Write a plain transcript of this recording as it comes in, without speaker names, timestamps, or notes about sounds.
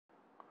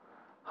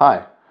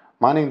Hi,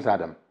 my name's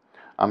Adam.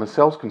 I'm a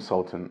sales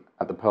consultant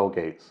at the Pearl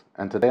Gates,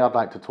 and today I'd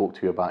like to talk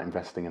to you about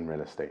investing in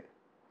real estate.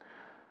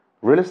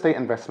 Real estate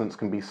investments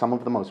can be some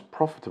of the most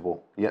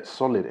profitable yet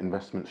solid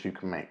investments you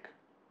can make.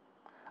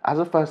 As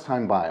a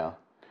first-time buyer,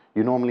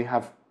 you normally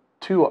have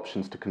two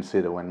options to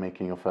consider when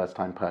making your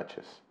first-time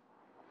purchase.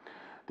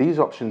 These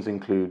options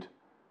include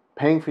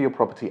paying for your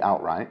property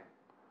outright,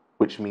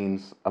 which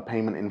means a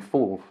payment in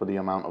full for the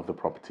amount of the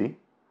property,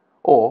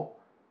 or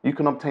you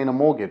can obtain a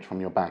mortgage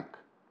from your bank.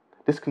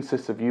 This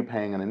consists of you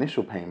paying an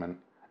initial payment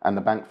and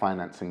the bank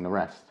financing the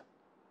rest.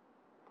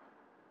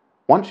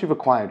 Once you've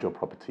acquired your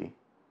property,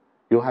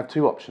 you'll have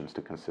two options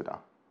to consider: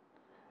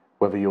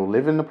 whether you'll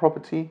live in the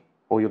property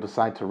or you'll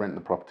decide to rent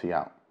the property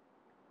out.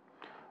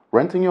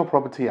 Renting your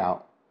property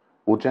out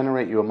will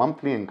generate you a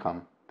monthly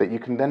income that you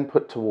can then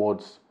put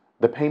towards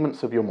the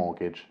payments of your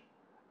mortgage,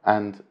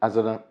 and as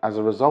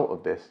a result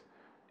of this,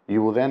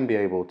 you will then be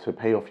able to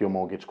pay off your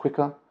mortgage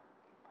quicker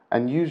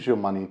and use your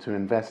money to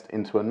invest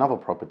into another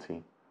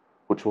property,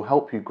 which will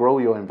help you grow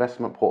your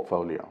investment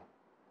portfolio.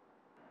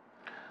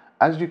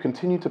 As you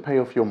continue to pay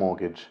off your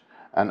mortgage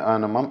and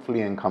earn a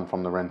monthly income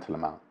from the rental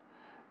amount,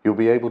 you'll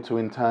be able to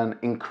in turn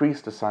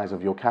increase the size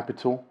of your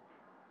capital,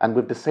 and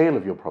with the sale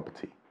of your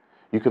property,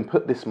 you can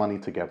put this money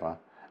together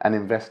and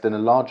invest in a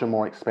larger,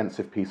 more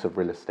expensive piece of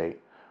real estate,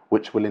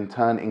 which will in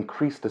turn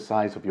increase the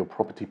size of your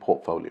property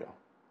portfolio.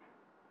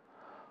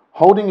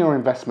 Holding your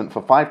investment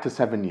for 5 to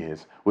 7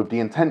 years with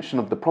the intention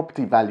of the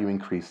property value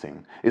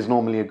increasing is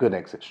normally a good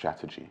exit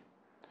strategy.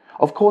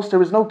 Of course,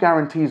 there is no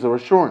guarantees or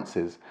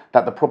assurances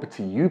that the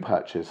property you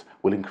purchase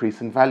will increase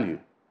in value.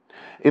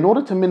 In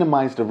order to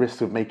minimize the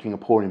risk of making a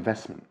poor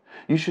investment,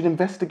 you should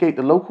investigate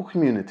the local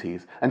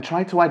communities and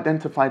try to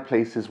identify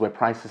places where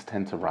prices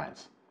tend to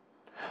rise.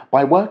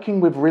 By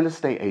working with real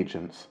estate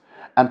agents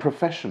and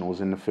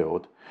professionals in the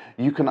field,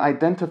 you can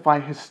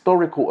identify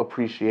historical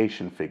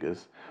appreciation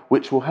figures,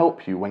 which will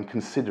help you when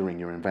considering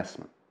your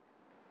investment.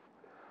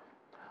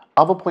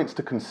 Other points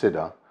to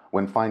consider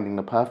when finding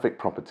the perfect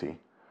property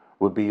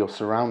would be your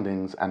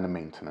surroundings and the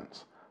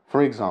maintenance.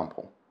 For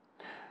example,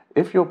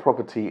 if your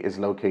property is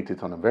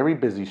located on a very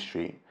busy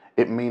street,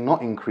 it may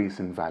not increase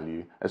in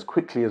value as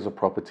quickly as a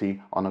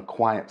property on a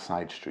quiet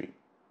side street.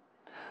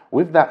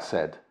 With that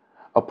said,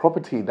 a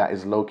property that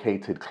is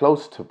located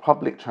close to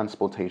public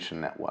transportation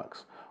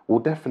networks will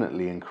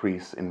definitely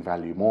increase in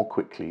value more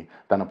quickly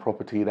than a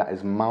property that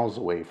is miles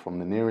away from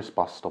the nearest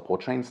bus stop or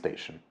train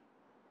station.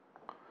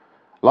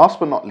 Last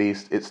but not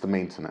least, it's the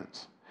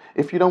maintenance.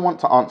 If you don't want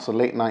to answer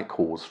late night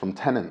calls from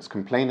tenants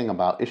complaining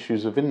about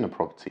issues within the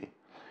property,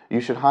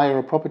 you should hire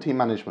a property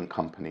management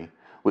company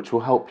which will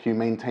help you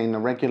maintain the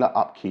regular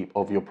upkeep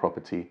of your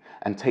property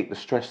and take the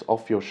stress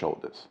off your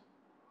shoulders.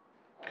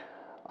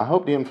 I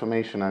hope the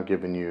information I've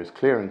given you is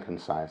clear and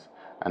concise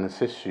and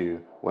assists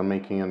you when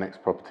making your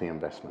next property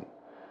investment.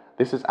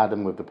 This is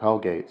Adam with the Pearl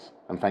Gates,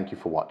 and thank you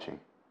for watching.